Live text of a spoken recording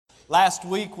Last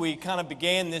week, we kind of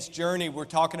began this journey. We're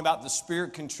talking about the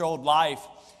Spirit-controlled life.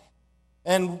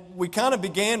 And we kind of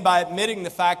began by admitting the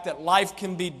fact that life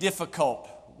can be difficult.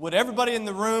 Would everybody in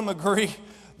the room agree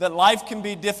that life can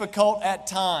be difficult at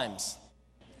times?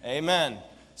 Amen.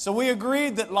 So we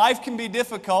agreed that life can be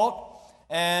difficult.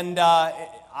 And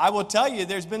I will tell you,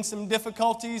 there's been some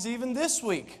difficulties even this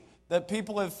week that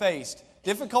people have faced.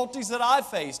 Difficulties that I've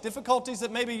faced, difficulties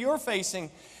that maybe you're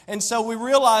facing. And so we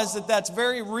realize that that's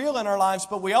very real in our lives.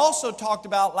 But we also talked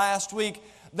about last week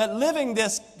that living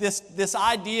this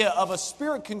idea of a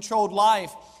Spirit-controlled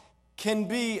life can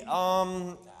be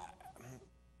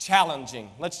challenging.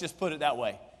 Let's just put it that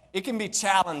way. It can be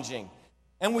challenging.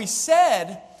 And we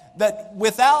said that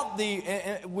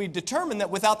we determined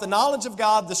that without the knowledge of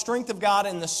God, the strength of God,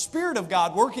 and the Spirit of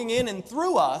God working in and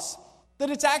through us, that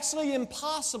it's actually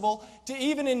impossible to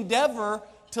even endeavor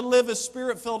to live a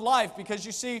Spirit-filled life. Because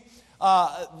you see,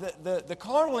 the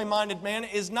carnally minded man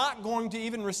is not going to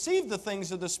even receive the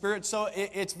things of the Spirit, so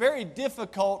it's very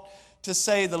difficult to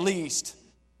say the least.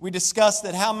 We discussed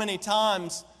that how many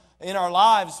times in our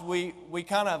lives we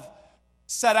kind of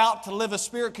set out to live a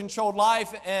Spirit-controlled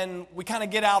life and we kind of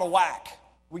get out of whack.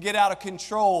 We get out of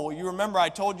control. You remember I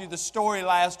told you the story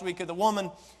last week of the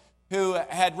woman who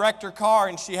had wrecked her car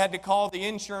and she had to call the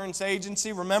insurance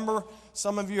agency. Remember,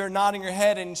 some of you are nodding your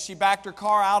head, and she backed her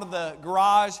car out of the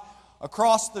garage,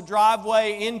 across the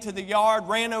driveway, into the yard,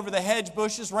 ran over the hedge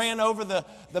bushes, ran over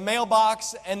the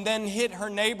mailbox, and then hit her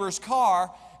neighbor's car.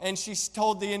 And she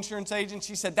told the insurance agent,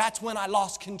 she said, "That's when I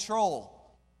lost control."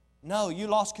 No, you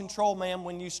lost control, ma'am,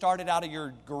 when you started out of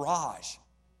your garage.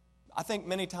 I think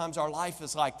many times our life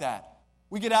is like that.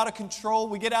 We get out of control,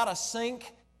 we get out of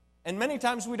sync, and many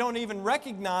times we don't even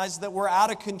recognize that we're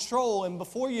out of control, and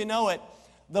before you know it,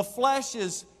 the flesh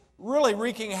is really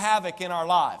wreaking havoc in our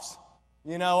lives.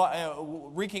 You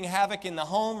know, wreaking havoc in the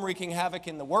home, wreaking havoc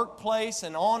in the workplace,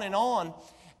 and on and on.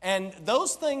 And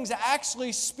those things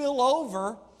actually spill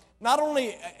over, not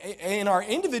only in our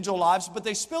individual lives, but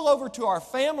they spill over to our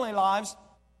family lives,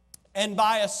 and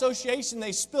by association,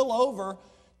 they spill over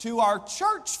to our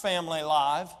church family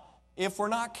life if we're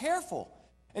not careful.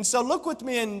 And so look with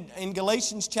me in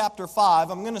Galatians chapter 5.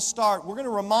 We're going to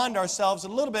remind ourselves a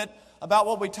little bit about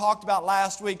what we talked about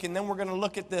last week, and then we're going to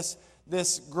look at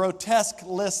this grotesque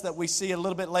list that we see a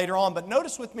little bit later on. But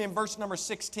notice with me in verse number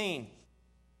 16.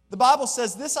 The Bible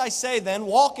says, "This I say then,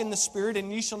 walk in the Spirit,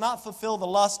 and ye shall not fulfill the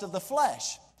lust of the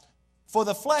flesh. For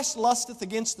the flesh lusteth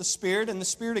against the Spirit, and the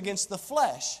Spirit against the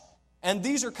flesh. And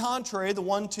these are contrary the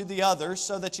one to the other,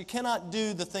 so that you cannot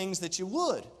do the things that you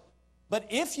would. But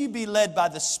if you be led by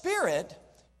the Spirit,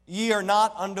 ye are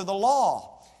not under the law."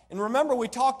 And remember, we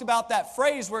talked about that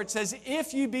phrase where it says,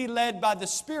 "if you be led by the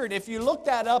Spirit." If you look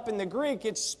that up in the Greek,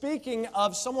 it's speaking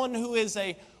of someone who is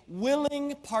a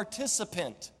willing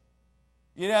participant.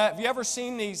 You know, have you ever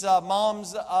seen these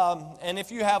moms, and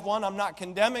if you have one, I'm not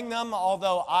condemning them,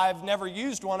 although I've never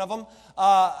used one of them.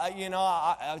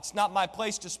 It's not my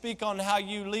place to speak on how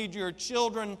you lead your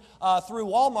children through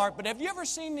Walmart, but have you ever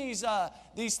seen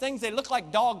these things? They look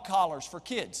like dog collars for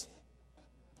kids.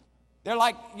 They're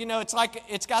like,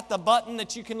 it's got the button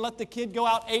that you can let the kid go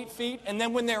out 8 feet, and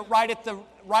then when they're right at the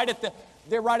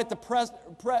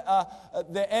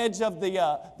edge of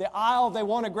the aisle, they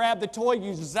want to grab the toy,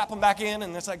 you zap them back in,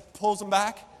 and it's like pulls them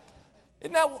back.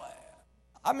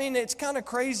 It's kind of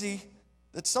crazy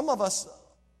that some of us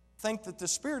think that the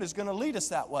Spirit is going to lead us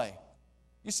that way.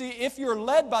 You see, if you're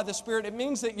led by the Spirit, it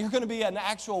means that you're going to be an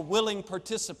actual willing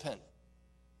participant.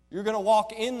 You're going to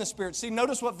walk in the Spirit. See,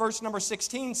 notice what verse number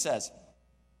 16 says.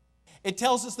 It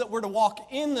tells us that we're to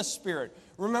walk in the Spirit.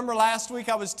 Remember last week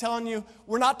I was telling you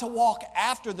we're not to walk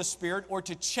after the Spirit or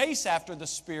to chase after the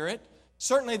Spirit.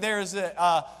 Certainly there's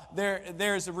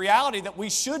a reality that we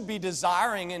should be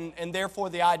desiring and therefore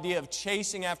the idea of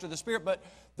chasing after the Spirit. But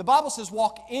the Bible says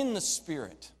walk in the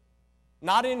Spirit,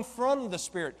 not in front of the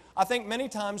Spirit. I think many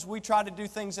times we try to do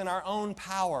things in our own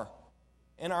power,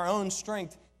 in our own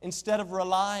strength, instead of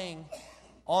relying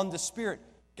on the Spirit.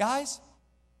 Guys,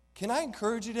 can I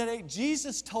encourage you today?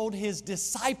 Jesus told His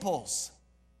disciples,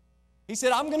 He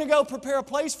said, "I'm going to go prepare a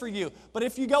place for you." But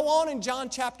if you go on in John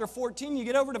chapter 14, you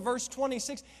get over to verse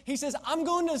 26, He says, "I'm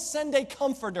going to send a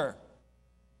comforter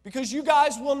because you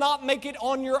guys will not make it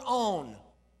on your own."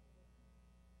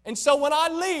 And so when I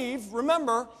leave,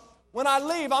 remember, when I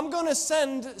leave, I'm going to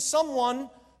send someone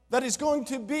that is going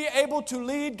to be able to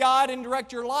lead, guide, and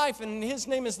direct your life, and His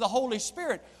name is the Holy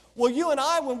Spirit. Well, you and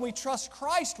I, when we trust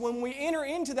Christ, when we enter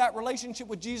into that relationship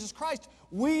with Jesus Christ,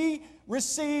 we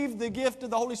receive the gift of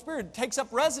the Holy Spirit. It takes up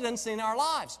residence in our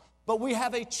lives, but we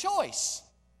have a choice.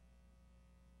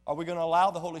 Are we going to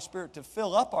allow the Holy Spirit to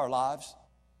fill up our lives?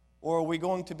 Or are we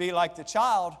going to be like the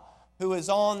child who is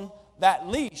on that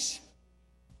leash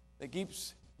that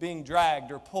keeps being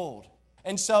dragged or pulled?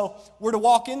 And so we're to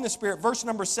walk in the Spirit. Verse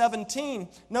number 17,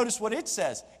 notice what it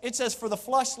says. It says, for the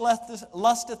flesh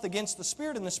lusteth against the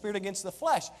Spirit, and the Spirit against the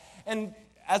flesh. And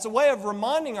as a way of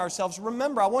reminding ourselves,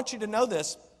 remember, I want you to know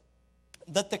this,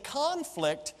 that the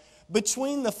conflict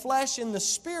between the flesh and the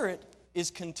Spirit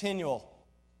is continual.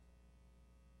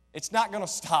 It's not going to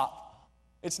stop.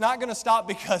 It's not going to stop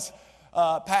because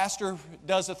Pastor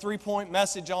does a 3-point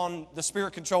message on the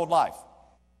Spirit-controlled life.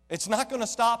 It's not going to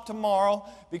stop tomorrow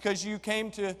because you came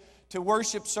to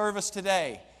worship service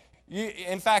today.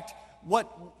 In fact, what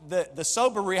the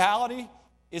sober reality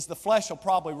is, the flesh will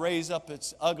probably raise up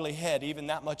its ugly head even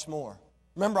that much more.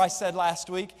 Remember I said last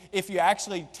week, if you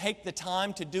actually take the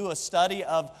time to do a study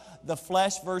of the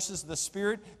flesh versus the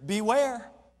Spirit,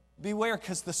 beware. Beware,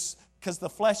 because the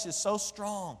flesh is so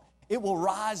strong. It will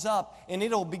rise up and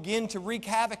it'll begin to wreak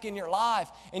havoc in your life.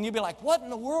 And you'll be like, what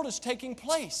in the world is taking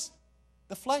place?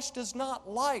 The flesh does not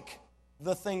like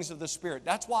the things of the Spirit.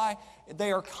 That's why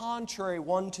they are contrary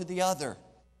one to the other.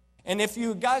 And if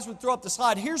you guys would throw up the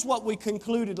slide, here's what we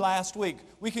concluded last week.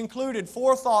 We concluded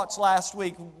 4 thoughts last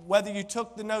week, whether you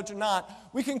took the notes or not.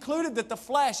 We concluded that the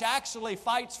flesh actually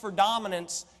fights for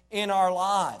dominance in our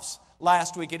lives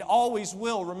last week. It always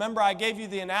will. Remember, I gave you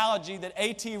the analogy that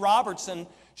A.T. Robertson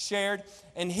shared,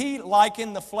 and he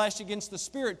likened the flesh against the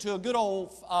Spirit to a good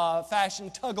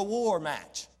old-fashioned tug-of-war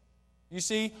match. You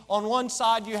see, on one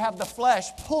side you have the flesh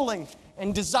pulling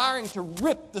and desiring to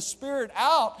rip the Spirit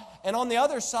out. And on the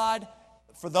other side,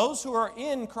 for those who are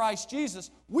in Christ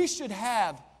Jesus, we should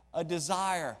have a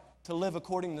desire to live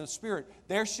according to the Spirit.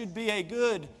 There should be a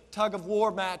good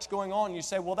tug-of-war match going on. You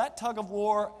say, will that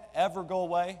tug-of-war ever go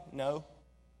away? No.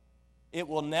 It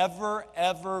will never,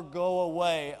 ever go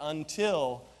away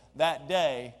until that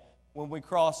day when we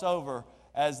cross over,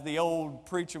 as the old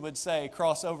preacher would say,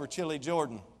 cross over Chile,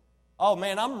 Jordan. Oh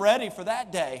man, I'm ready for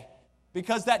that day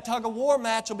because that tug-of-war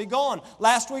match will be gone.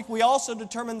 Last week we also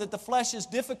determined that the flesh is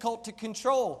difficult to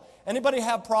control. Anybody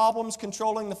have problems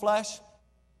controlling the flesh?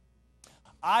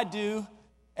 I do.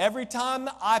 Every time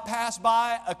I pass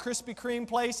by a Krispy Kreme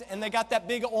place and they got that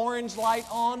big orange light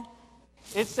on,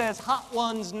 it says Hot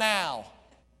Ones Now.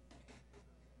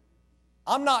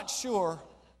 I'm not sure.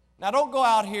 Now don't go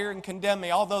out here and condemn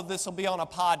me, although this will be on a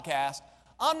podcast.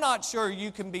 I'm not sure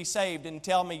you can be saved and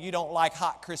tell me you don't like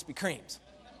hot Krispy Kremes.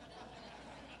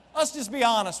 Let's just be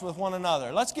honest with one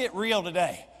another. Let's get real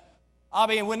today. I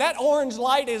mean, when that orange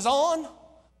light is on,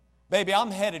 baby,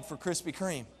 I'm headed for Krispy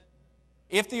Kreme.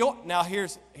 Now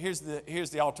here's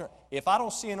the alternative. If I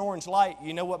don't see an orange light,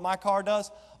 you know what my car does?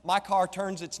 My car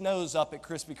turns its nose up at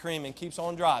Krispy Kreme and keeps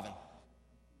on driving.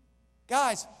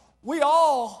 Guys, we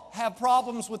all have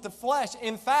problems with the flesh.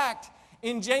 In fact,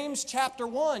 in James chapter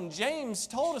 1, James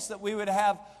told us that we would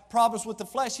have problems with the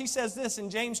flesh. He says this in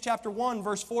James chapter 1,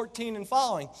 verse 14 and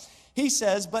following. He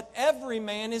says, but every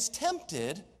man is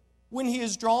tempted when he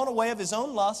is drawn away of his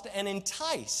own lust and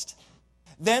enticed.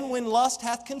 Then when lust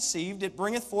hath conceived, it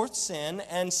bringeth forth sin,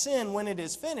 and sin, when it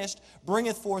is finished,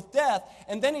 bringeth forth death.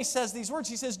 And then he says these words.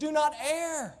 He says, do not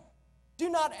err. Do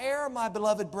not err, my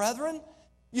beloved brethren.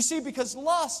 You see, because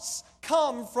lusts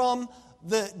come from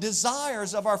the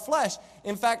desires of our flesh.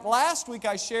 In fact, last week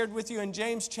I shared with you in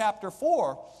James chapter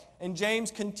 4, and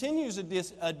James continues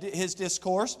his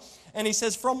discourse, and he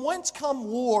says, from whence come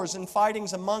wars and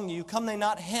fightings among you? Come they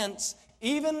not hence,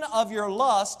 even of your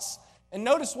lusts? And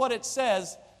notice what it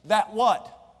says, that what?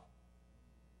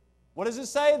 What does it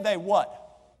say? They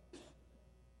what?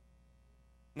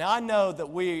 Now I know that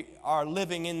we are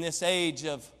living in this age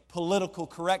of political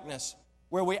correctness,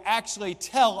 where we actually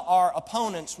tell our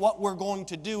opponents what we're going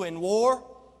to do in war.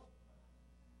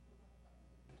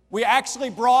 We actually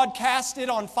broadcast it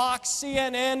on Fox,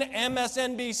 CNN,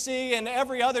 MSNBC, and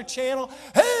every other channel.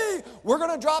 Hey, we're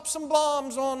going to drop some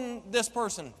bombs on this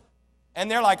person.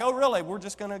 And they're like, oh, really? We'll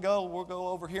go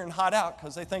over here and hide out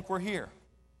because they think we're here.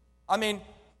 I mean,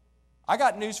 I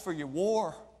got news for you.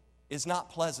 War is not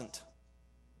pleasant.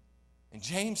 And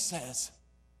James says,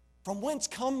 from whence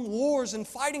come wars and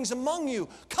fightings among you?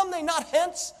 Come they not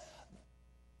hence?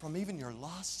 From even your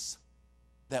lusts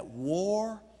that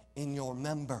war in your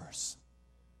members.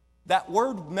 That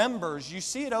word members, you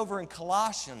see it over in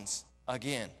Colossians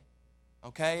again.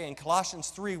 Okay? In Colossians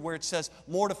 3 where it says,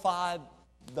 mortify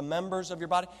the members of your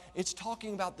body. It's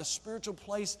talking about the spiritual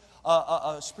place,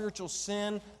 spiritual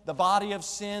sin, the body of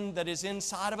sin that is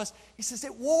inside of us. He says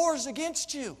it wars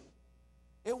against you.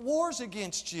 It wars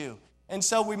against you. And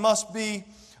so we must be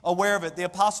aware of it. The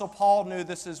Apostle Paul knew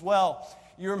this as well.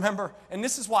 You remember, and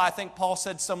this is why I think Paul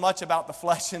said so much about the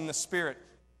flesh and the spirit.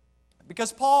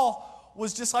 Because Paul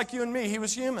was just like you and me. He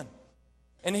was human.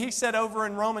 And he said over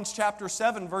in Romans chapter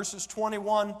 7, verses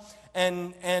 21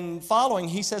 and following,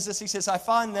 he says this, he says, I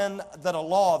find then that a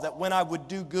law that when I would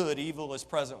do good, evil is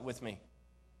present with me.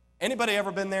 Anybody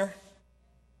ever been there?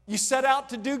 You set out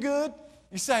to do good.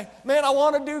 You say, man, I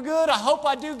want to do good. I hope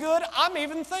I do good. I'm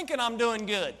even thinking I'm doing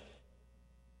good.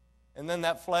 And then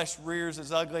that flesh rears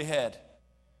its ugly head.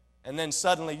 And then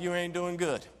suddenly you ain't doing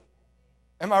good.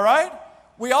 Am I right?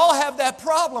 We all have that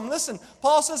problem. Listen,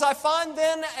 Paul says, I find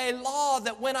then a law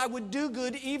that when I would do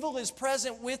good, evil is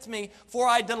present with me, for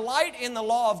I delight in the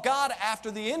law of God after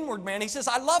the inward man. He says,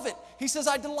 I love it. He says,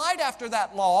 I delight after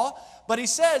that law. But he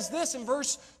says this in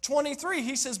verse 23.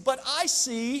 He says, but I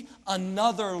see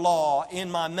another law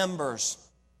in my members.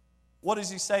 What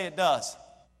does he say it does?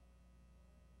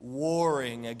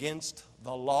 Warring against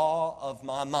the law of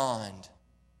my mind,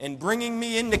 and bringing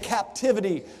me into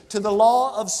captivity to the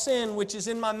law of sin which is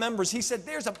in my members. He said,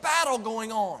 there's a battle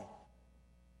going on.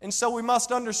 And so we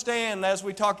must understand, as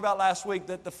we talked about last week,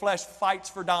 that the flesh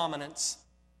fights for dominance.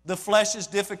 The flesh is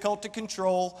difficult to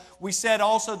control. We said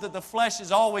also that the flesh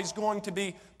is always going to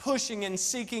be pushing and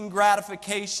seeking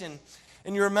gratification.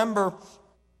 And you remember,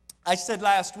 I said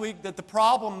last week that the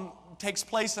problem takes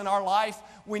place in our life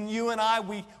when you and I,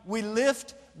 we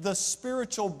lift the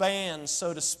spiritual band,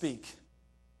 so to speak.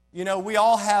 You know, we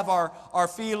all have our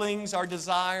feelings, our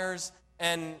desires,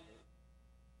 and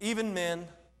even men,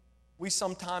 we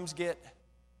sometimes get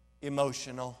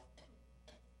emotional.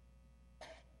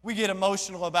 We get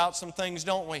emotional about some things,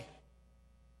 don't we?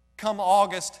 Come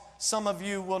August, some of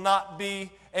you will not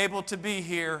be able to be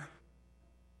here.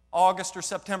 August or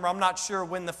September, I'm not sure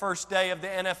when the first day of the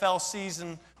NFL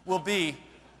season will be.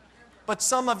 But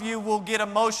some of you will get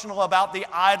emotional about the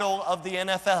idol of the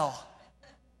NFL.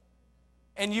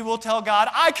 And you will tell God,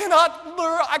 I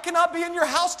cannot be in your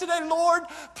house today, Lord.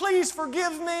 Please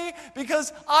forgive me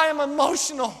because I am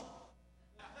emotional.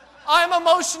 I am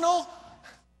emotional.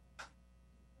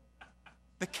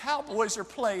 The Cowboys are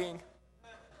playing.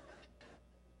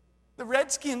 The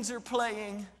Redskins are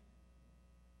playing.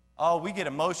 Oh, we get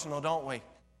emotional, don't we?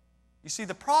 You see,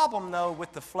 the problem, though,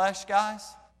 with the flesh,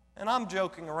 guys, and I'm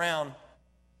joking around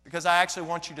because I actually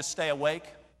want you to stay awake.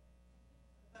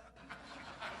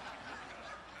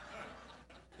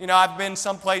 You know, I've been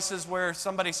some places where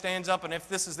somebody stands up, and if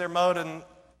this is their mode, and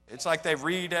it's like they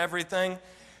read everything,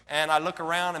 and I look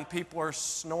around and people are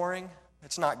snoring.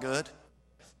 It's not good.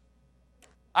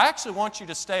 I actually want you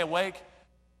to stay awake.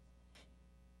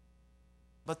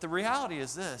 But the reality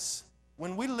is this.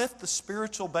 When we lift the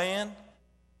spiritual ban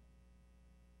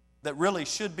that really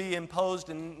should be imposed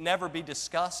and never be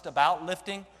discussed about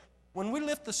lifting, when we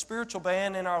lift the spiritual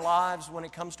ban in our lives when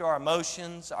it comes to our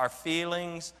emotions, our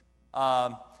feelings,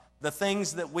 the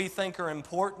things that we think are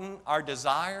important, our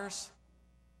desires,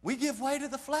 we give way to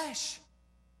the flesh.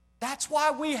 That's why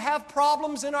we have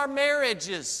problems in our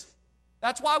marriages.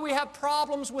 That's why we have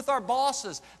problems with our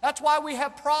bosses. That's why we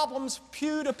have problems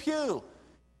pew to pew.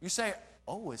 You say,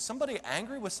 oh, is somebody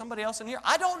angry with somebody else in here?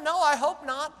 I don't know. I hope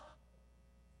not.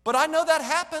 But I know that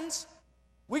happens.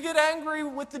 We get angry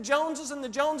with the Joneses, and the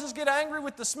Joneses get angry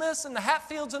with the Smiths, and the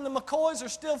Hatfields and the McCoys are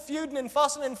still feuding and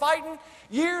fussing and fighting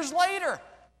years later.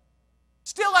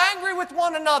 Still angry with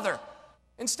one another.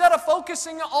 Instead of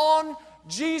focusing on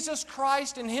Jesus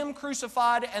Christ and Him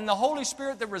crucified and the Holy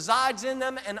Spirit that resides in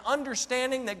them and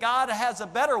understanding that God has a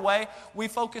better way, we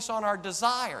focus on our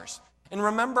desires. And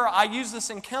remember, I use this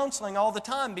in counseling all the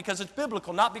time because it's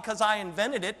biblical, not because I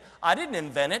invented it. I didn't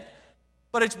invent it,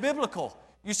 but it's biblical.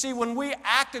 You see, when we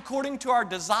act according to our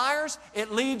desires,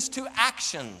 it leads to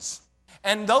actions.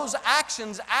 And those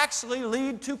actions actually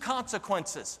lead to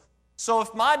consequences. So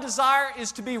if my desire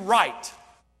is to be right,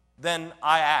 then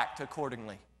I act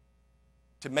accordingly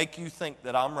to make you think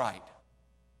that I'm right.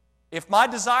 If my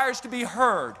desire is to be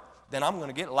heard, then I'm going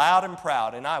to get loud and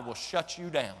proud and I will shut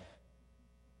you down.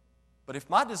 But if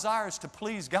my desire is to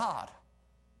please God,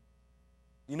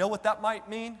 you know what that might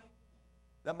mean?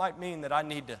 That might mean that I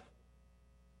need to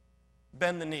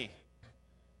bend the knee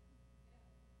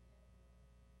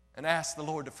and ask the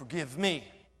Lord to forgive me.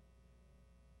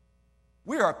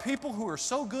 We are people who are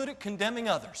so good at condemning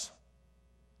others.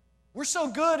 We're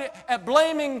so good at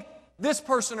blaming this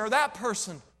person or that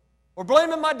person, or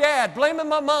blaming my dad, blaming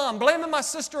my mom, blaming my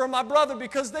sister or my brother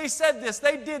because they said this,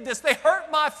 they did this, they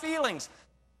hurt my feelings.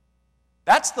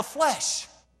 That's the flesh.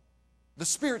 The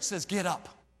Spirit says, get up.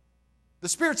 The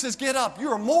Spirit says, get up. You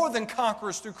are more than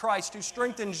conquerors through Christ who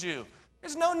strengthens you.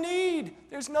 There's no need.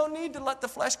 There's no need to let the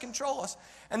flesh control us.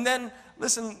 And then,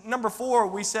 listen, number 4,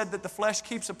 we said that the flesh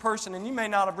keeps a person, and you may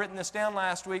not have written this down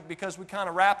last week because we kind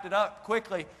of wrapped it up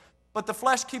quickly, but the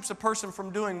flesh keeps a person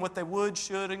from doing what they would,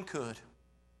 should, and could.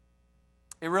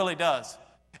 It really does.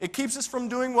 It keeps us from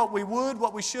doing what we would,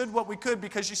 what we should, what we could,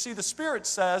 because you see, the Spirit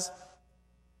says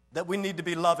that we need to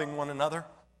be loving one another.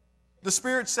 The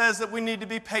Spirit says that we need to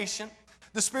be patient.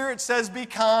 The Spirit says be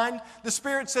kind. The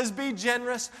Spirit says be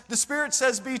generous. The Spirit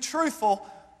says be truthful.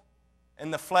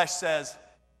 And the flesh says,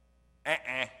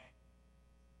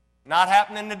 not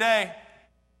happening today.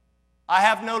 I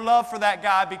have no love for that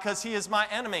guy because he is my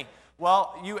enemy.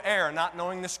 Well, you err not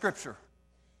knowing the Scripture.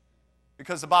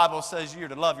 Because the Bible says you're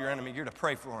to love your enemy. You're to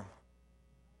pray for him.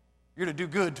 You're to do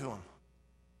good to him.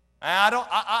 And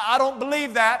I don't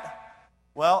believe that.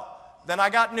 Well, then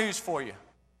I got news for you.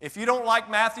 If you don't like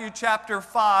Matthew chapter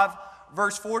 5,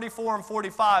 verse 44 and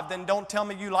 45, then don't tell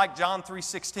me you like John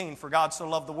 3:16. For God so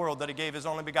loved the world that he gave his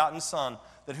only begotten Son,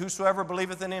 that whosoever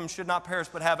believeth in him should not perish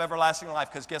but have everlasting life.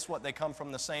 Because guess what? They come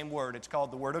from the same word. It's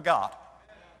called the Word of God.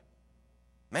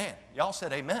 Man, y'all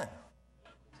said amen.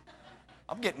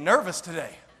 I'm getting nervous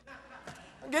today.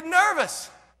 I'm getting nervous.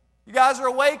 You guys are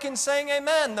awake and saying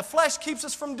amen. The flesh keeps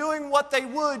us from doing what they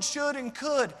would, should, and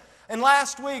could. And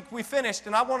last week we finished,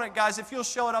 and I want it, guys, if you'll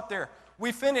show it up there,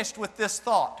 we finished with this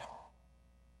thought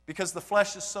because the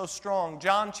flesh is so strong.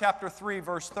 John chapter 3,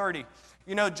 verse 30.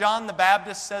 You know, John the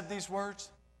Baptist said these words.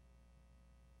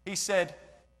 He said,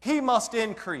 he must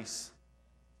increase,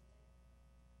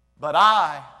 but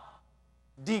I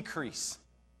decrease.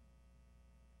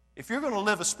 If you're going to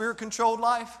live a Spirit-controlled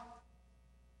life,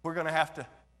 we're going to have to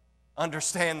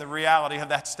understand the reality of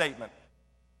that statement.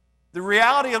 The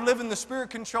reality of living the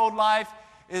Spirit-controlled life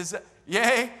is,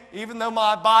 yea, even though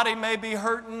my body may be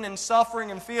hurting and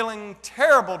suffering and feeling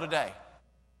terrible today,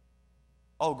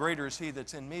 oh, greater is He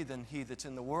that's in me than he that's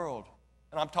in the world.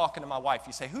 And I'm talking to my wife.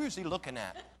 You say, who is he looking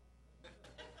at?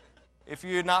 If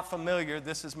you're not familiar,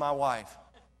 this is my wife,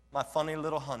 my funny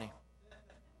little honey.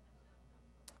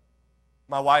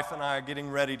 My wife and I are getting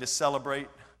ready to celebrate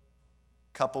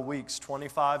a couple weeks,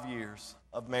 25 years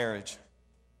of marriage.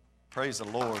 Praise the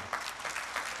Lord.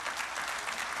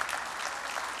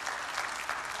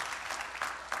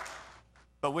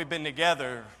 But we've been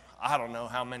together, I don't know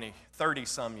how many,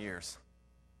 30-some years.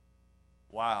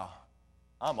 Wow,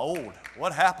 I'm old.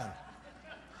 What happened?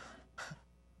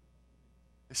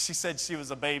 She said she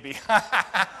was a baby.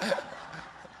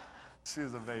 She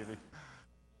was a baby.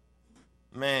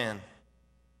 Man,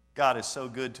 God is so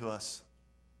good to us.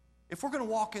 If we're going to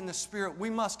walk in the Spirit, we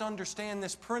must understand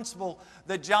this principle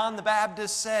that John the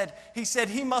Baptist said. He said,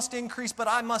 he must increase, but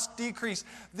I must decrease.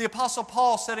 The Apostle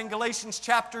Paul said in Galatians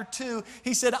chapter 2,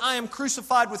 he said, I am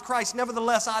crucified with Christ.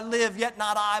 Nevertheless, I live, yet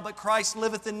not I, but Christ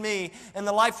liveth in me. And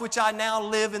the life which I now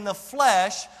live in the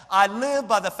flesh, I live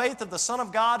by the faith of the Son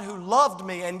of God who loved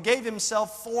me and gave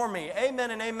himself for me.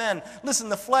 Amen and amen. Listen,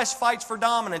 the flesh fights for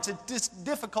dominance. It's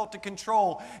difficult to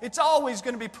control. It's always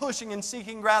going to be pushing and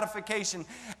seeking gratification.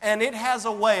 And it has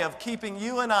a way of keeping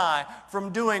you and I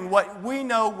from doing what we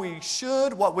know we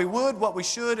should, what we would, what we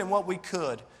should, and what we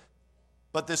could.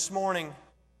 But this morning,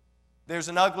 there's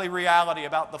an ugly reality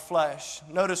about the flesh.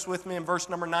 Notice with me in verse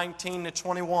number 19 to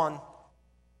 21.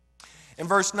 In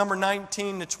verse number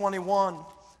 19 to 21,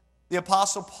 the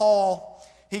Apostle Paul,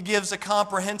 he gives a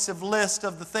comprehensive list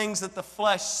of the things that the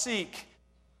flesh seek.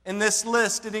 In this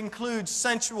list, it includes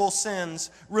sensual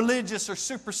sins, religious or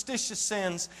superstitious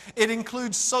sins. It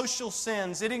includes social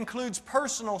sins. It includes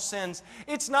personal sins.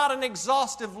 It's not an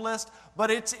exhaustive list,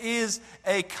 but it is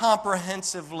a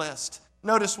comprehensive list.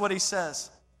 Notice what he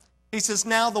says. He says,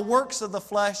 now the works of the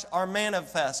flesh are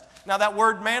manifest. Now that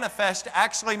word manifest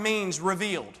actually means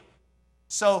revealed.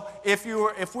 So if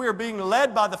we are being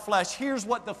led by the flesh, here's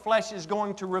what the flesh is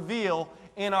going to reveal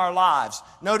in our lives.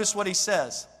 Notice what he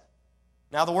says.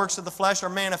 Now the works of the flesh are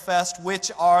manifest,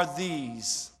 which are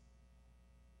these: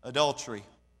 adultery,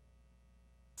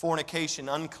 fornication,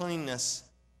 uncleanness,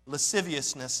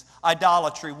 lasciviousness,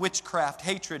 idolatry, witchcraft,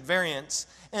 hatred, variance,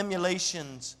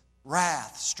 emulations,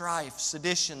 wrath, strife,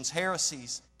 seditions,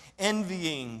 heresies,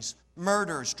 envyings,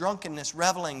 murders, drunkenness,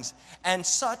 revelings, and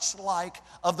such like,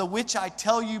 of the which I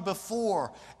tell you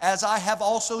before, as I have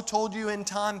also told you in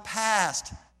time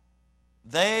past,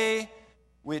 they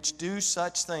which do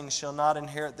such things shall not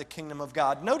inherit the kingdom of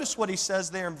God. Notice what he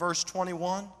says there in verse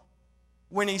 21,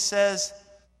 when he says,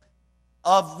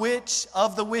 of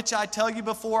the which I tell you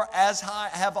before, as I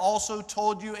have also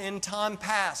told you in time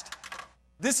past.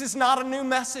 This is not a new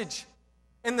message.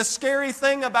 And the scary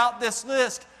thing about this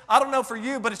list, I don't know for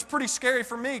you, but it's pretty scary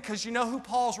for me, because you know who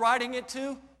Paul's writing it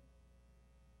to?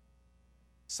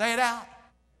 Say it out.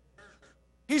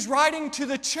 He's writing to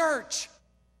the church.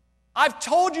 I've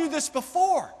told you this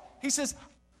before. He says,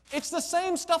 it's the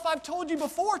same stuff I've told you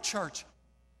before, church.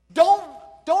 Don't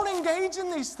engage in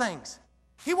these things.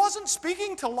 He wasn't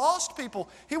speaking to lost people.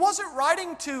 He wasn't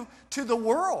writing to the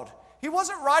world. He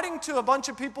wasn't writing to a bunch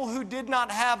of people who did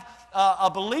not have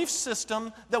a belief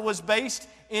system that was based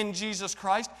in Jesus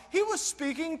Christ. He was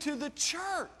speaking to the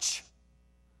church.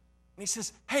 And he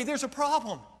says, hey, there's a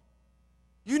problem.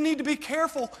 You need to be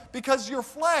careful because your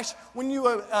flesh, when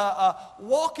you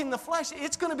walk in the flesh,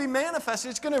 it's going to be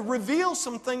manifested. It's going to reveal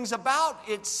some things about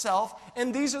itself,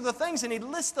 and these are the things. And he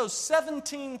lists those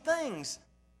 17 things.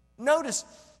 Notice,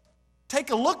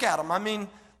 take a look at them. I mean,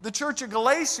 the church of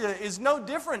Galatia is no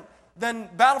different than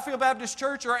Battlefield Baptist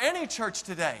Church or any church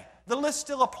today. The list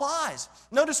still applies.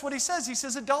 Notice what he says. He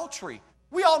says adultery.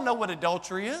 We all know what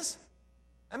adultery is.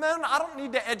 Amen. I don't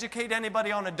need to educate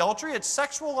anybody on adultery. It's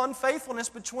sexual unfaithfulness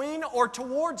between or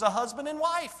towards a husband and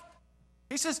wife.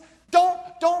 He says, don't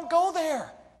go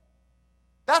there.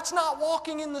 That's not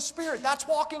walking in the Spirit. That's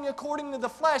walking according to the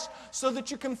flesh so that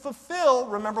you can fulfill,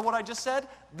 remember what I just said?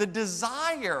 The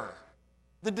desire.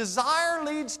 The desire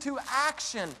leads to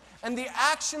action, and the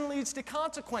action leads to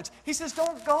consequence. He says,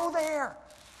 don't go there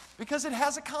because it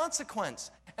has a consequence.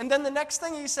 And then the next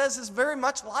thing he says is very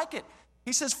much like it.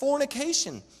 He says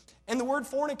fornication. And the word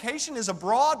fornication is a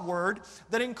broad word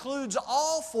that includes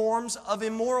all forms of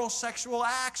immoral sexual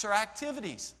acts or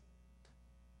activities.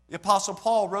 The Apostle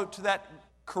Paul wrote to that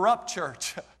corrupt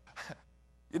church.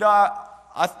 You know,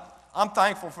 I'm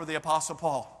thankful for the Apostle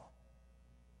Paul.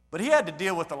 But he had to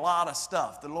deal with a lot of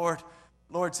stuff. The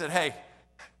Lord said, hey,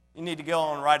 you need to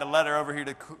go and write a letter over here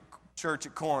to church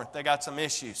at Corinth. They got some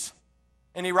issues.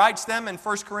 And he writes them in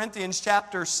 1 Corinthians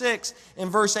chapter 6, in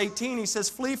verse 18, he says,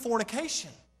 flee fornication.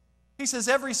 He says,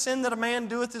 every sin that a man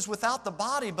doeth is without the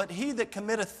body, but he that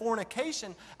committeth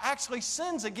fornication actually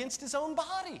sins against his own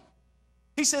body.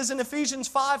 He says in Ephesians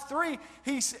 5:3,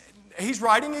 he's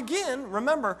writing again.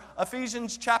 Remember,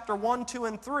 Ephesians chapter 1, 2,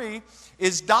 and 3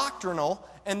 is doctrinal,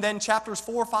 and then chapters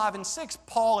 4, 5, and 6,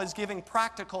 Paul is giving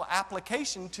practical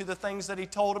application to the things that he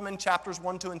told him in chapters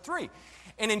 1, 2, and 3.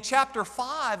 And in chapter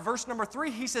 5, verse number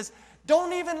 3, he says,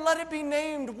 don't even let it be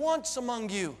named once among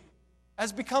you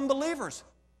as become believers.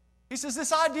 He says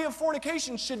this idea of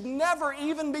fornication should never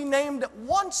even be named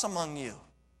once among you.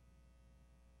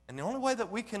 And the only way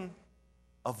that we can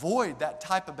avoid that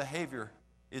type of behavior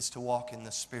is to walk in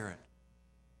the Spirit.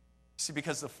 See,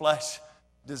 because the flesh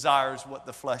desires what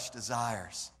the flesh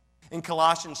desires. In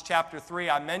Colossians chapter 3,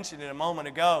 I mentioned it a moment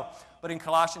ago, but in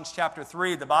Colossians chapter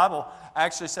 3, the Bible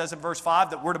actually says in verse 5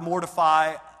 that we're to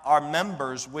mortify our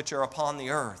members which are upon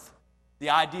the earth. The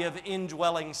idea of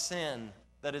indwelling sin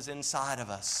that is inside of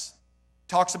us.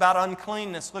 Talks about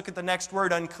uncleanness. Look at the next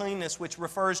word, uncleanness, which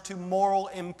refers to moral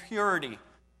impurity.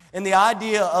 And the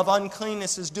idea of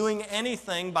uncleanness is doing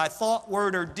anything by thought,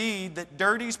 word, or deed that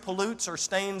dirties, pollutes, or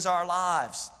stains our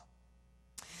lives.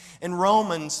 In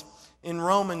Romans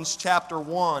chapter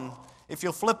 1, if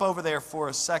you'll flip over there for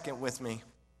a second with me.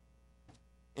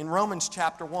 In Romans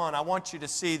chapter 1, I want you to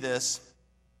see this.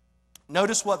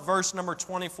 Notice what verse number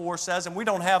 24 says, and we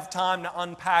don't have time to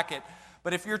unpack it,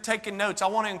 but if you're taking notes, I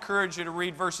want to encourage you to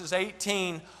read verses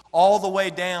 18 all the way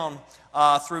down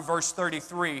through verse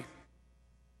 33.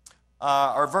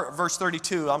 Verse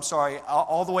 32, I'm sorry,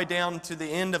 all the way down to the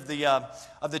end of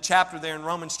the chapter there in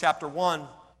Romans chapter 1.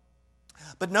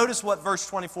 But notice what verse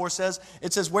 24 says.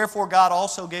 It says, wherefore God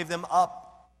also gave them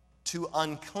up to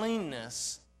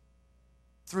uncleanness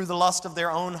through the lust of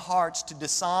their own hearts to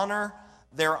dishonor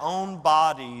their own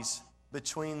bodies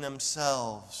between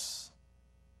themselves.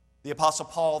 The Apostle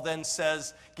Paul then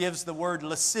gives the word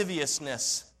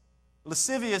lasciviousness.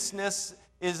 Lasciviousness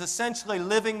is essentially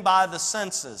living by the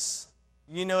senses.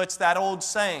 You know, it's that old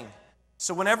saying.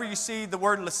 So whenever you see the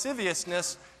word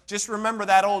lasciviousness, just remember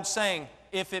that old saying,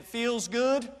 if it feels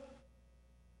good,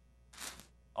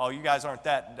 oh, you guys aren't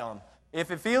that dumb. If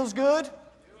it feels good,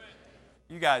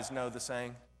 you guys know the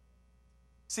saying.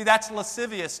 See, that's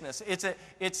lasciviousness.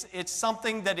 It's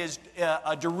something that is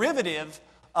a derivative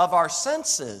of our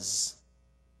senses.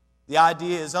 The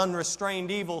idea is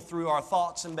unrestrained evil through our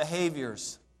thoughts and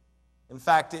behaviors. In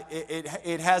fact,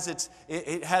 it has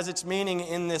its meaning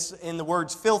in the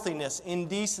words filthiness,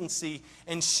 indecency,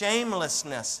 and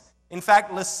shamelessness. In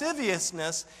fact,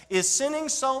 lasciviousness is sinning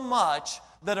so much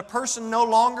that a person no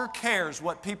longer cares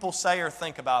what people say or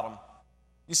think about them.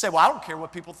 You say, well, I don't care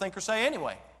what people think or say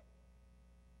anyway.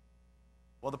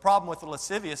 Well, the problem with the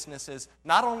lasciviousness is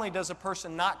not only does a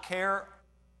person not care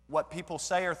what people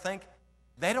say or think,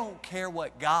 they don't care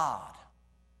what God.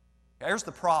 Here's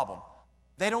the problem.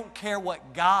 They don't care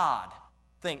what God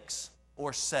thinks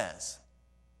or says.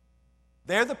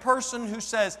 They're the person who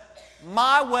says,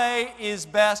 my way is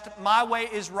best, my way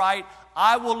is right,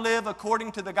 I will live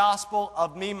according to the gospel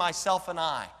of me, myself, and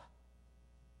I.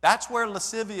 That's where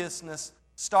lasciviousness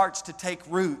starts to take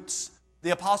roots.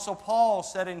 The Apostle Paul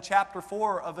said in chapter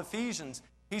 4 of Ephesians,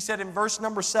 he said in verse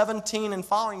number 17 and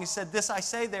following, he said, "This I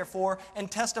say therefore, and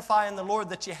testify in the Lord,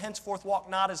 that ye henceforth walk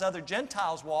not as other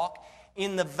Gentiles walk,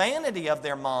 in the vanity of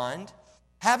their mind,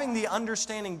 having the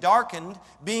understanding darkened,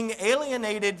 being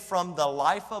alienated from the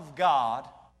life of God,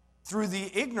 through the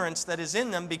ignorance that is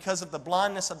in them because of the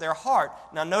blindness of their heart."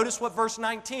 Now notice what verse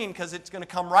 19, because it's going to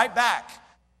come right back.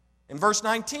 In verse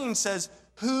 19 says,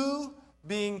 "Who,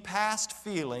 being past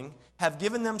feeling, have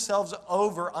given themselves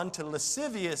over unto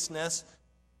lasciviousness,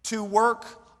 to work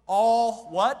all,"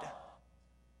 what?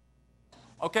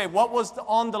 Okay, what was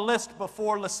on the list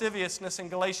before lasciviousness in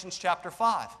Galatians chapter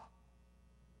 5?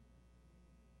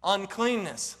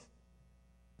 Uncleanness.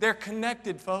 They're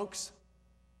connected, folks.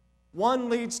 One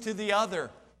leads to the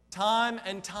other, time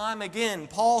and time again.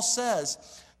 Paul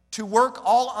says, to work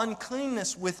all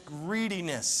uncleanness with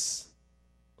greediness,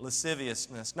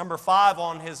 lasciviousness. Number 5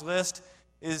 on his list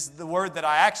is the word that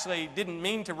I actually didn't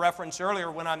mean to reference earlier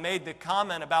when I made the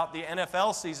comment about the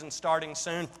NFL season starting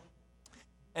soon.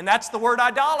 And that's the word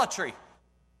idolatry.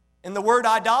 And the word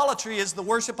idolatry is the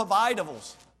worship of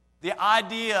idols, the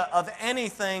idea of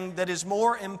anything that is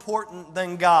more important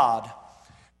than God.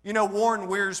 You know, Warren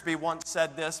Wiersbe once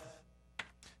said this,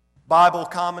 Bible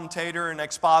commentator and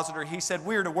expositor. He said,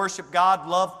 "We are to worship God,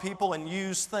 love people, and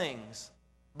use things.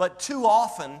 But too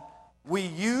often, we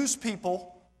use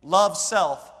people, love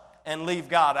self, and leave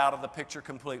God out of the picture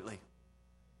completely."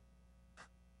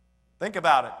 Think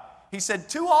about it. He said,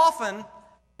 too often,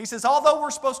 he says, although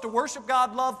we're supposed to worship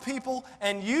God, love people,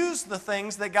 and use the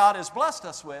things that God has blessed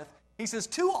us with, he says,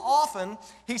 too often,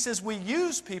 he says, we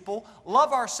use people,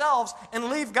 love ourselves, and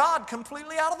leave God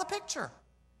completely out of the picture.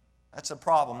 That's a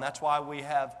problem. That's why we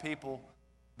have people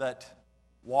that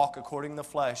walk according to the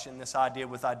flesh in this idea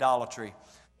with idolatry.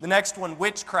 The next one,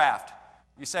 witchcraft.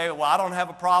 You say, well, I don't have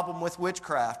a problem with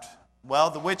witchcraft. Well,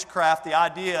 the witchcraft, the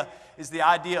idea is the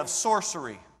idea of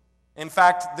sorcery. In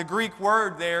fact, the Greek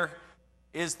word there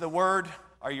is the word,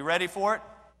 are you ready for it?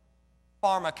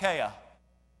 Pharmakeia,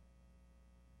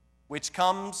 which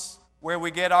comes where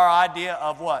we get our idea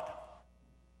of what?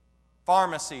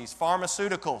 Pharmacies,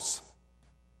 pharmaceuticals.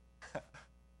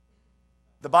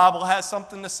 The Bible has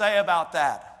something to say about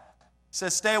that. It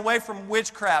says, stay away from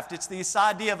witchcraft. It's this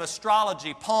idea of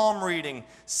astrology, palm reading,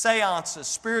 seances,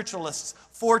 spiritualists,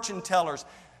 fortune tellers.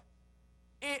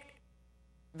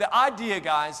 The idea,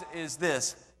 guys, is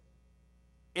this.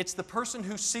 It's the person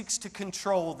who seeks to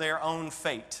control their own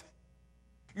fate.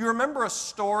 You remember a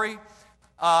story?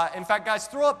 In fact, guys,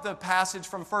 throw up the passage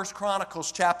from 1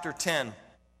 Chronicles chapter 10.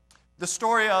 The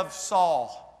story of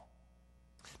Saul.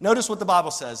 Notice what the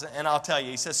Bible says, and I'll tell you.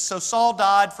 He says, "So Saul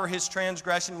died for his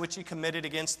transgression which he committed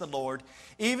against the Lord,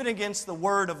 even against the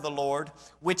word of the Lord,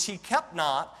 which he kept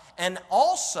not, and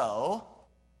also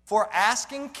for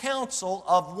asking counsel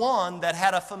of one that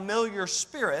had a familiar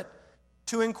spirit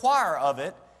to inquire of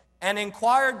it, and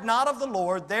inquired not of the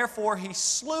Lord. Therefore he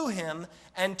slew him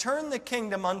and turned the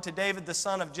kingdom unto David the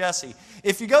son of Jesse."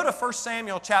 If you go to 1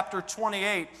 Samuel chapter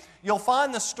 28, you'll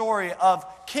find the story of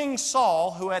King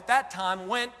Saul, who at that time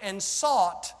went and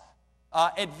sought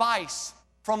advice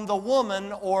from the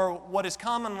woman, or what is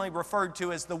commonly referred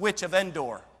to as the witch of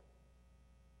Endor.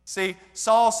 See,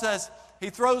 Saul says, he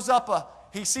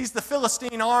sees the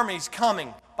Philistine armies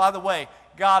coming. By the way,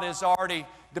 God has already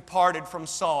departed from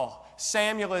Saul.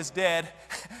 Samuel is dead,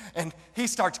 and he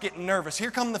starts getting nervous.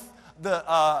 Here come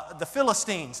the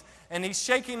Philistines, and he's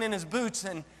shaking in his boots,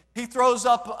 and he throws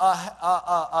up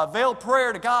a veiled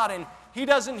prayer to God, and he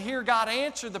doesn't hear God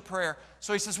answer the prayer.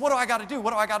 So he says, what do I got to do?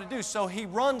 What do I got to do? So he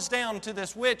runs down to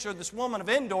this witch or this woman of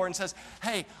Endor and says,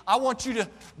 hey, I want you to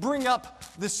bring up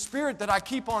this spirit that I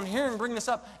keep on hearing, bring this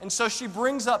up. And so she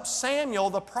brings up Samuel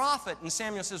the prophet, and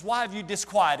Samuel says, why have you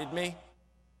disquieted me?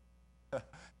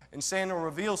 And Samuel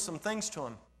reveals some things to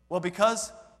him. Well,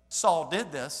 because Saul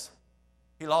did this,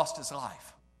 he lost his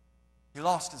life. He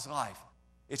lost his life.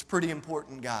 It's pretty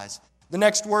important, guys. The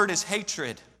next word is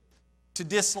hatred. To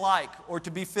dislike or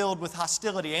to be filled with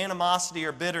hostility, animosity,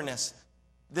 or bitterness.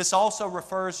 This also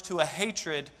refers to a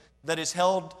hatred that is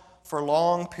held for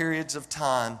long periods of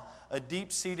time. A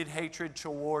deep-seated hatred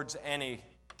towards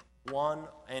anyone,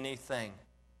 anything.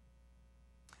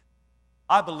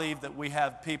 I believe that we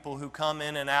have people who come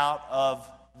in and out of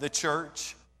the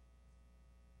church,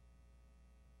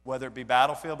 whether it be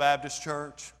Battlefield Baptist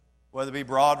Church, whether it be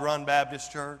Broad Run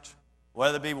Baptist Church,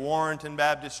 whether it be Warrenton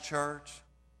Baptist Church,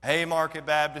 Haymarket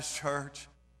Baptist Church,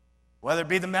 whether it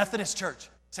be the Methodist Church.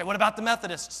 Say, what about the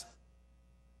Methodists?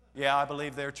 Yeah, I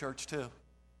believe they're church too.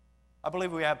 I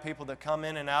believe we have people that come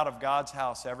in and out of God's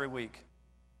house every week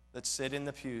that sit in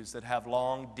the pews that have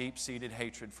long, deep-seated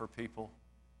hatred for people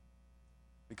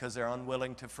because they're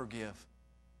unwilling to forgive.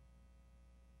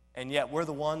 And yet we're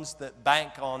the ones that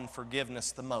bank on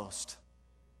forgiveness the most.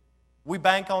 We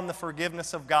bank on the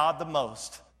forgiveness of God the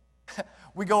most.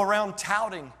 We go around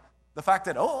touting the fact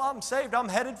that, oh, I'm saved, I'm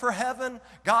headed for heaven,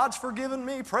 God's forgiven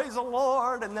me, praise the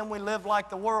Lord, and then we live like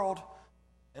the world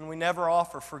and we never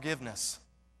offer forgiveness.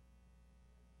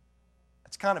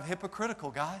 It's kind of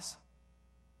hypocritical, guys.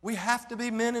 We have to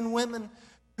be men and women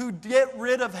who get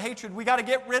rid of hatred. We got to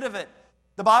get rid of it.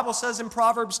 The Bible says in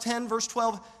Proverbs 10, verse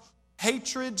 12,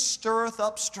 hatred stirreth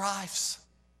up strifes,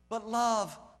 but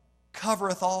love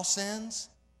covereth all sins.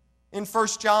 In 1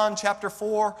 John chapter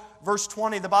 4, verse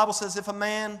 20, the Bible says, if a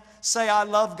man say, I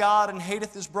love God, and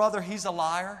hateth his brother, he's a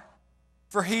liar.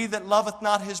 For he that loveth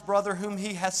not his brother whom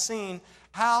he hath seen,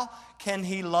 how can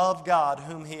he love God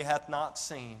whom he hath not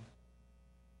seen?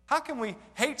 How can we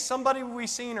hate somebody we've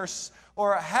seen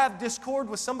or have discord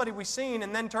with somebody we've seen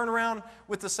and then turn around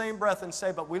with the same breath and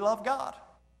say, but we love God?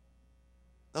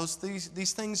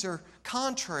 These things are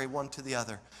contrary one to the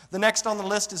other. The next on the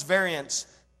list is variance.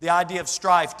 The idea of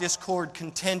strife, discord,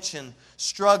 contention,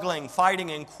 struggling,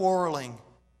 fighting, and quarreling.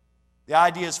 The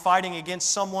idea is fighting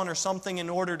against someone or something in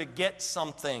order to get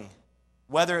something,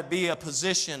 whether it be a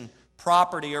position,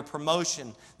 property, or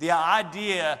promotion. The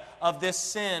idea of this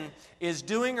sin is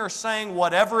doing or saying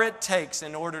whatever it takes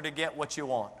in order to get what you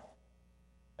want.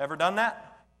 Ever done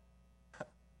that?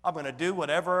 I'm going to do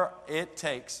whatever it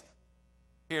takes.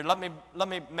 Here, let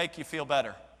me make you feel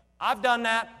better. I've done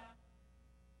that.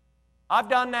 I've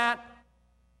done that.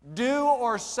 Do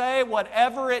or say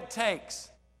whatever it takes.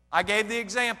 I gave the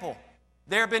example.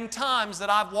 There have been times that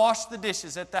I've washed the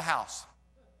dishes at the house.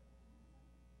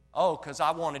 Oh, because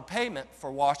I wanted payment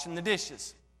for washing the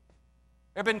dishes.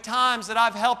 There have been times that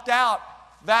I've helped out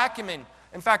vacuuming.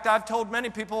 In fact, I've told many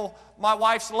people my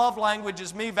wife's love language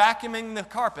is me vacuuming the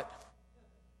carpet.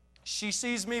 She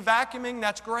sees me vacuuming,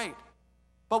 that's great.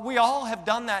 But we all have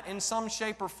done that in some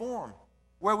shape or form,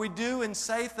 where we do and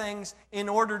say things in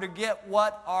order to get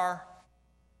what our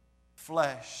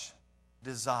flesh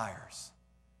desires.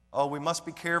 Oh, we must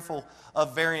be careful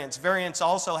of variance. Variance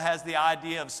also has the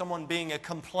idea of someone being a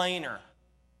complainer.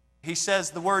 He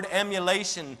says the word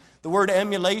emulation. The word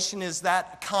emulation is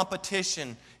that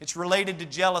competition. It's related to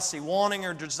jealousy, wanting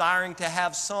or desiring to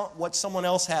have what someone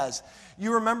else has.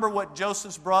 You remember what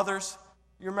Joseph's brothers,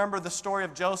 you remember the story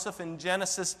of Joseph in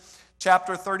Genesis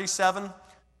chapter 37?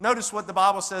 Notice what the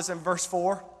Bible says in verse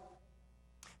 4.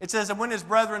 It says, and when his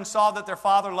brethren saw that their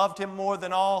father loved him more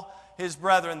than all his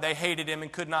brethren, they hated him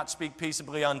and could not speak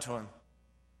peaceably unto him.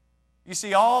 You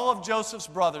see, all of Joseph's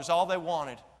brothers, all they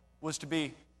wanted was to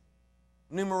be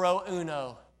numero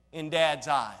uno in Dad's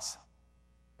eyes.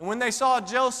 And when they saw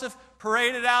Joseph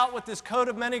paraded out with this coat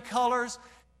of many colors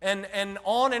and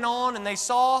on, and they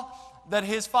saw that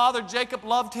his father Jacob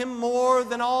loved him more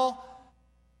than all,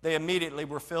 they immediately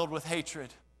were filled with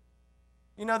hatred.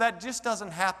 You know, that just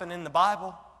doesn't happen in the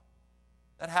Bible.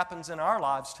 That happens in our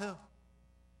lives too.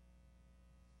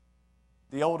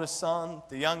 The oldest son,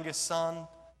 the youngest son,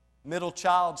 middle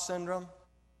child syndrome.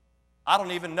 I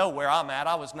don't even know where I'm at.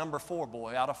 I was number 4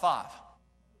 boy out of 5.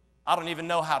 I don't even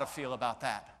know how to feel about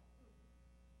that.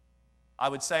 I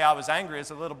would say I was angry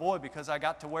as a little boy because I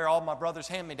got to wear all my brother's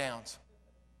hand-me-downs.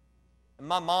 And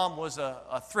my mom was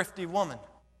a thrifty woman.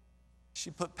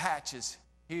 She put patches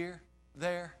here,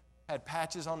 there, had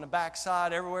patches on the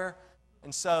backside, everywhere.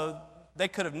 And so they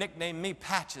could have nicknamed me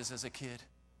Patches as a kid.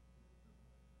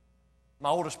 My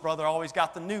oldest brother always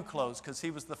got the new clothes because he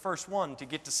was the first one to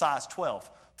get to size 12,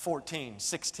 14,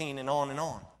 16, and on and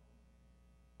on.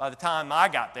 By the time I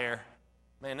got there,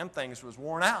 man, them things was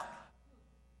worn out.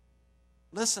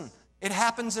 Listen, it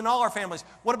happens in all our families.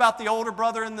 What about the older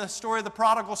brother in the story of the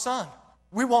prodigal son?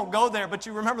 We won't go there, but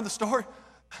you remember the story?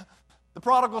 The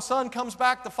prodigal son comes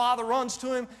back, the father runs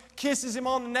to him, kisses him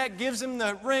on the neck, gives him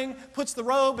the ring, puts the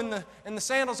robe and the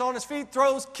sandals on his feet,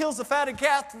 kills the fatted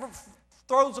calf,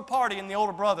 throws a party, and the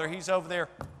older brother, he's over there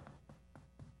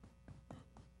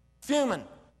fuming.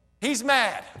 He's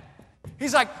mad.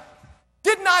 He's like,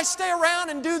 didn't I stay around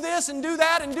and do this and do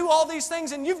that and do all these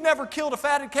things, and you've never killed a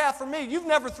fatted calf for me. You've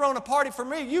never thrown a party for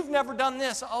me. You've never done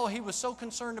this. Oh, he was so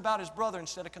concerned about his brother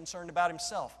instead of concerned about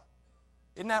himself.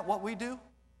 Isn't that what we do?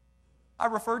 I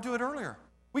referred to it earlier.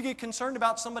 We get concerned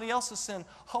about somebody else's sin.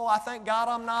 Oh, I thank God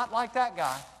I'm not like that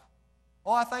guy.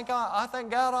 Oh, I thank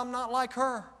God I'm not like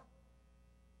her.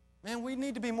 Man, we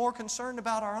need to be more concerned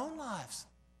about our own lives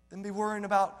than be worrying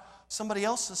about somebody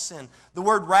else's sin. The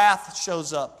word wrath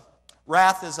shows up.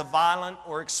 Wrath is a violent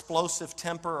or explosive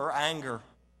temper or anger.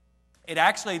 The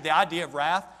idea of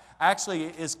wrath actually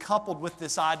is coupled with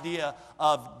this idea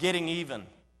of getting even.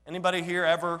 Anybody here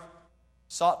ever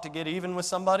sought to get even with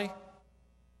somebody?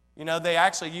 You know, they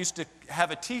actually used to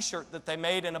have a t-shirt that they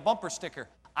made and a bumper sticker.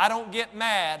 I don't get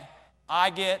mad, I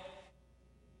get...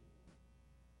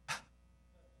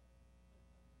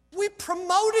 We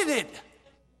promoted it.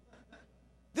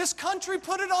 This country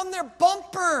put it on their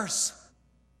bumpers.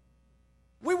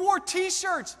 We wore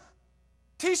t-shirts.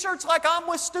 T-shirts like I'm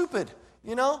with stupid,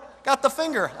 you know? Got the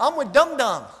finger. I'm with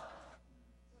dum-dum.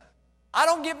 I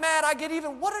don't get mad, I get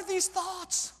even. What are these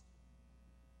thoughts?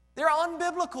 They're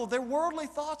unbiblical. They're worldly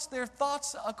thoughts. They're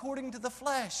thoughts according to the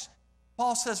flesh.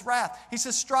 Paul says wrath. He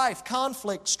says strife,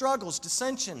 conflict, struggles,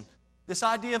 dissension. This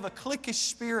idea of a cliquish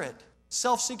spirit,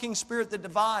 self-seeking spirit that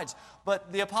divides.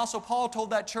 But the Apostle Paul told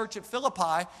that church at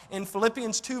Philippi in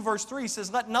Philippians 2 verse 3, he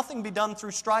says, let nothing be done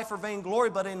through strife or vainglory,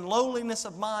 but in lowliness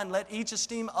of mind let each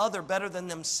esteem other better than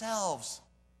themselves.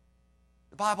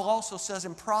 The Bible also says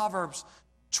in Proverbs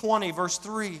 20 verse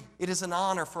 3, it is an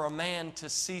honor for a man to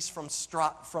cease from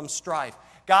strife.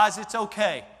 Guys, it's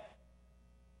okay.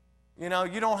 You know,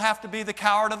 you don't have to be the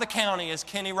coward of the county, as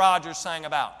Kenny Rogers sang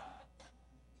about.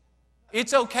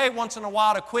 It's okay once in a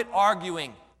while to quit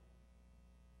arguing.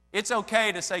 It's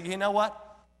okay to say, you know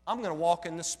what? I'm going to walk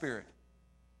in the Spirit.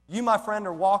 You, my friend,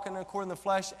 are walking according to the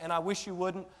flesh, and I wish you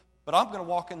wouldn't, but I'm going to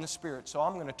walk in the Spirit, so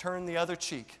I'm going to turn the other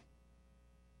cheek.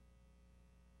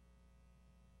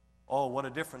 Oh, what a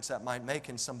difference that might make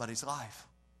in somebody's life.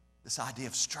 This idea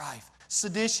of strife.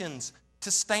 Seditions, to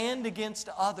stand against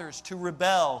others, to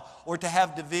rebel, or to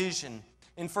have division.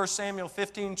 In 1 Samuel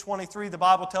 15:23, the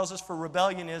Bible tells us, for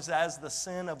rebellion is as the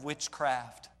sin of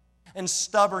witchcraft, and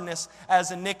stubbornness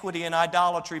as iniquity and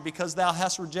idolatry. Because thou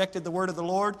hast rejected the word of the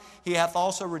Lord, he hath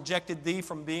also rejected thee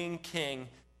from being king.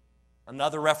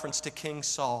 Another reference to King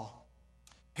Saul.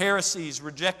 Heresies,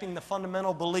 rejecting the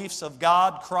fundamental beliefs of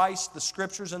God, Christ, the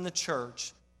Scriptures, and the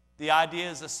church. The idea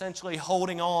is essentially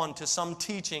holding on to some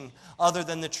teaching other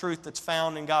than the truth that's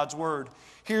found in God's Word.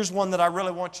 Here's one that I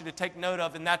really want you to take note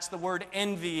of, and that's the word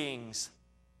envyings.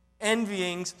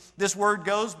 Envyings, this word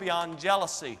goes beyond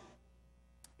jealousy.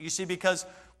 You see, because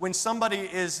when somebody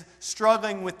is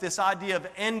struggling with this idea of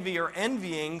envy or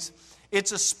envyings,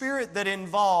 it's a spirit that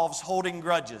involves holding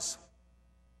grudges.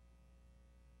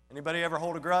 Anybody ever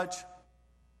hold a grudge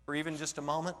for even just a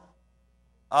moment?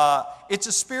 It's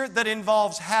a spirit that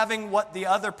involves having what the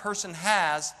other person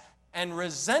has and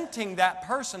resenting that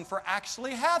person for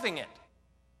actually having it.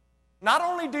 Not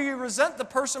only do you resent the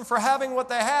person for having what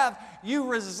they have,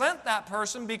 you resent that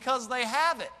person because they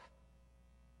have it.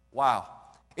 Wow.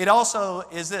 It also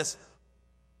is this.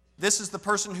 This is the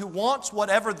person who wants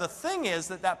whatever the thing is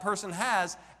that that person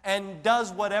has and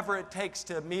does whatever it takes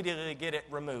to immediately get it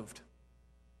removed.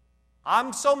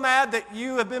 I'm so mad that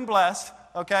you have been blessed,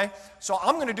 okay? So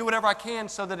I'm going to do whatever I can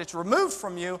so that it's removed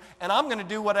from you, and I'm going to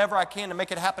do whatever I can to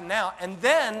make it happen now. And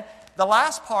then the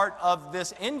last part of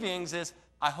this envyings is,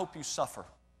 I hope you suffer.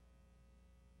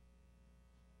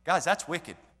 Guys, that's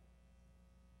wicked.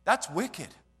 That's wicked.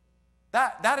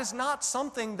 That is not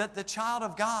something that the child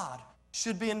of God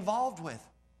should be involved with.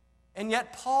 And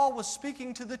yet Paul was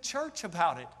speaking to the church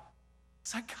about it.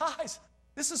 It's like, guys,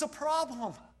 this is a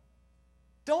problem.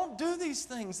 Don't do these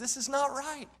things. This is not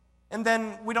right. And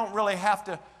then we don't really have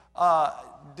to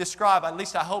describe, at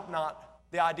least I hope not,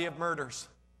 the idea of murders.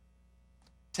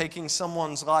 Taking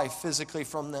someone's life physically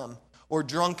from them. Or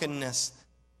drunkenness.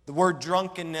 The word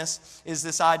drunkenness is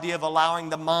this idea of allowing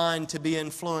the mind to be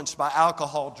influenced by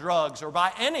alcohol, drugs, or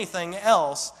by anything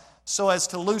else so as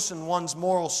to loosen one's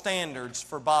moral standards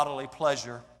for bodily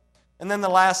pleasure. And then the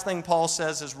last thing Paul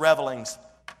says is revelings.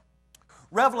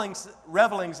 Revelings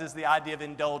is the idea of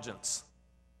indulgence.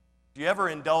 Do you ever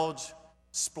indulge,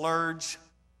 splurge,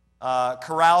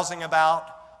 carousing about,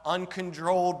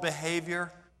 uncontrolled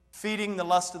behavior, feeding the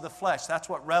lust of the flesh? That's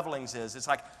what revelings is. It's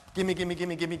like, gimme, gimme,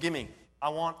 gimme, gimme, gimme. I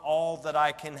want all that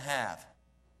I can have.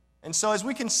 And so as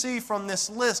we can see from this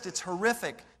list, it's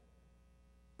horrific.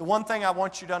 The one thing I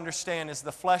want you to understand is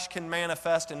the flesh can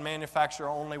manifest and manufacture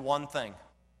only one thing.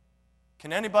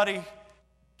 Can anybody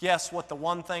guess what the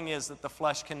one thing is that the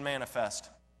flesh can manifest?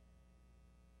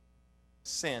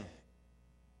 Sin.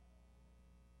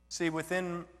 See,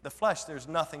 within the flesh, there's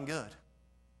nothing good.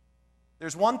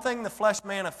 There's one thing the flesh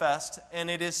manifests, and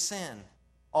it is sin.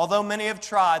 Although many have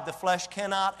tried, the flesh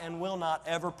cannot and will not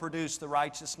ever produce the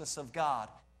righteousness of God.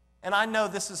 And I know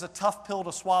this is a tough pill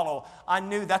to swallow.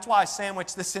 That's why I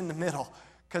sandwiched this in the middle,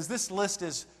 because this list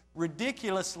is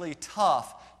ridiculously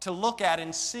tough to look at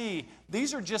and see.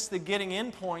 These are just the getting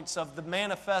in points of the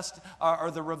manifest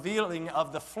or the revealing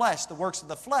of the flesh, the works of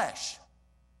the flesh.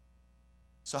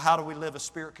 So how do we live a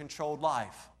Spirit-controlled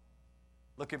life?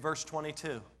 Look at verse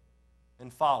 22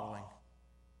 and following.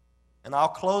 And I'll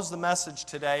close the message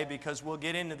today because we'll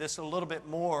get into this a little bit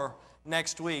more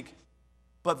next week.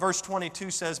 But verse 22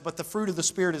 says, "But the fruit of the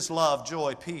Spirit is love,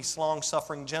 joy, peace,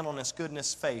 long-suffering, gentleness,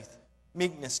 goodness, faith,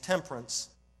 meekness, temperance.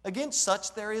 Against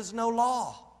such there is no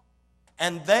law.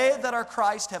 And they that are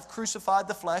Christ have crucified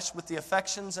the flesh with the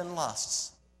affections and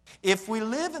lusts. If we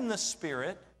live in the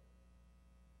Spirit,"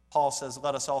 Paul says,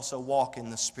 "let us also walk in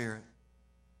the Spirit."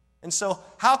 And so,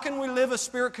 how can we live a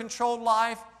Spirit-controlled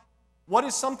life? What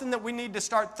is something that we need to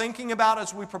start thinking about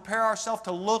as we prepare ourselves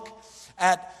to look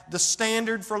at the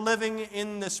standard for living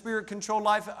in the Spirit-controlled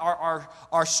life?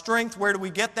 Our strength, where do we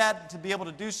get that to be able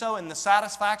to do so, and the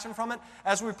satisfaction from it?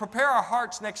 As we prepare our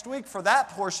hearts next week for that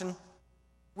portion,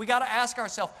 we got to ask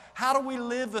ourselves, how do we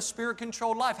live a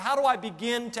Spirit-controlled life? How do I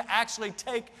begin to actually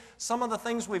take some of the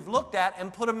things we've looked at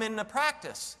and put them into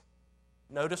practice?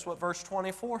 Notice what verse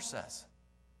 24 says.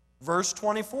 Verse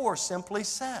 24 simply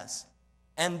says,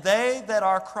 "And they that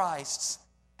are Christ's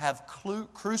have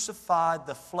crucified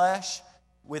the flesh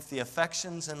with the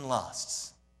affections and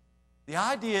lusts." The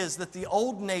idea is that the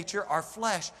old nature, our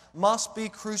flesh, must be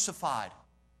crucified.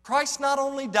 Christ not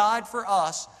only died for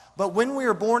us, but when we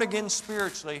are born again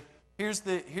spiritually, here's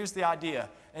the idea.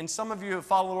 And some of you have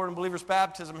followed Lord and Believer's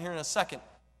baptism here in a second.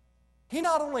 He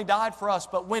not only died for us,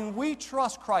 but when we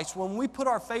trust Christ, when we put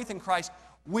our faith in Christ,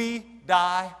 we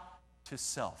die to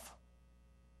self.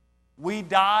 We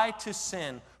die to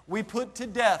sin. We put to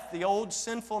death the old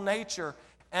sinful nature,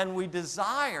 and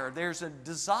there's a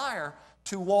desire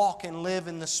to walk and live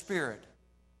in the Spirit.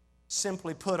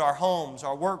 Simply put, our homes,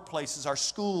 our workplaces, our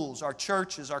schools, our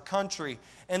churches, our country,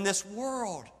 and this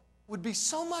world would be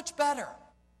so much better.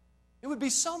 It would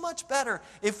be so much better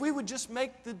if we would just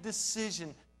make the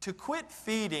decision to quit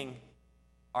feeding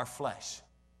our flesh.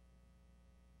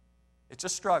 It's a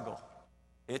struggle.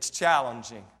 It's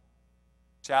challenging.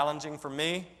 Challenging for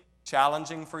me,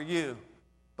 challenging for you,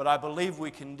 but I believe we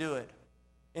can do it.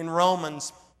 In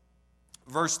Romans,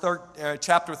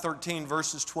 chapter 13,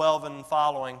 verses 12 and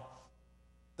following,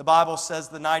 the Bible says,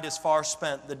 "The night is far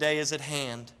spent, the day is at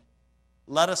hand.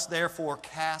 Let us therefore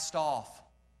cast off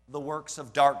the works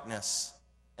of darkness,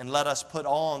 and let us put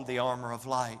on the armor of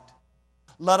light.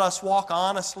 Let us walk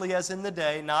honestly as in the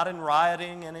day, not in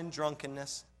rioting and in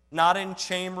drunkenness, not in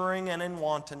chambering and in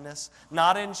wantonness,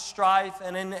 not in strife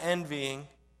and in envying,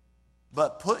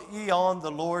 but put ye on the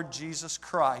Lord Jesus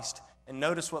Christ." And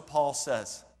notice what Paul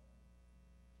says,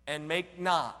 "And make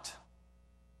not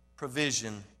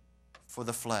provision for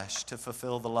the flesh to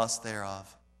fulfill the lust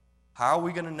thereof." How are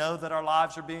we going to know that our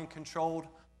lives are being controlled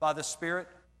by the Spirit?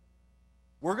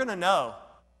 We're going to know.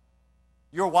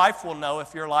 Your wife will know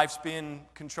if your life's being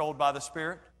controlled by the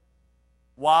Spirit.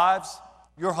 Wives,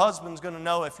 your husband's going to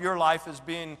know if your life is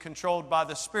being controlled by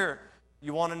the Spirit.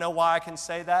 You want to know why I can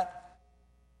say that?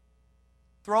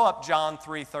 Throw up John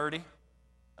 3:30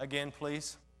 again,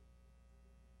 please.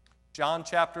 John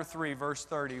chapter 3, verse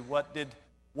 30. What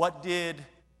did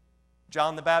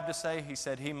John the Baptist say? He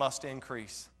said, "He must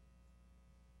increase,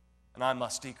 and I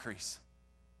must decrease."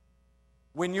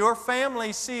 When your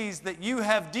family sees that you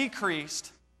have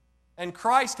decreased and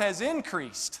Christ has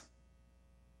increased,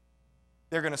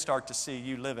 they're going to start to see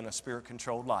you live in a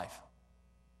Spirit-controlled life.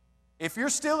 If you're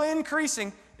still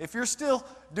increasing, if you're still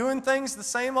doing things the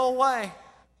same old way,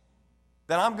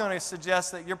 then I'm going to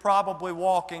suggest that you're probably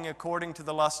walking according to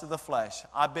the lust of the flesh.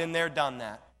 I've been there, done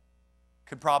that.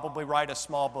 Could probably write a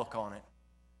small book on it.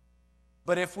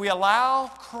 But if we allow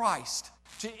Christ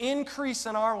to increase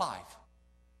in our life,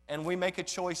 and we make a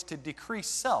choice to decrease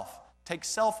self, take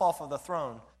self off of the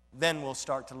throne, then we'll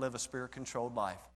start to live a Spirit-controlled life.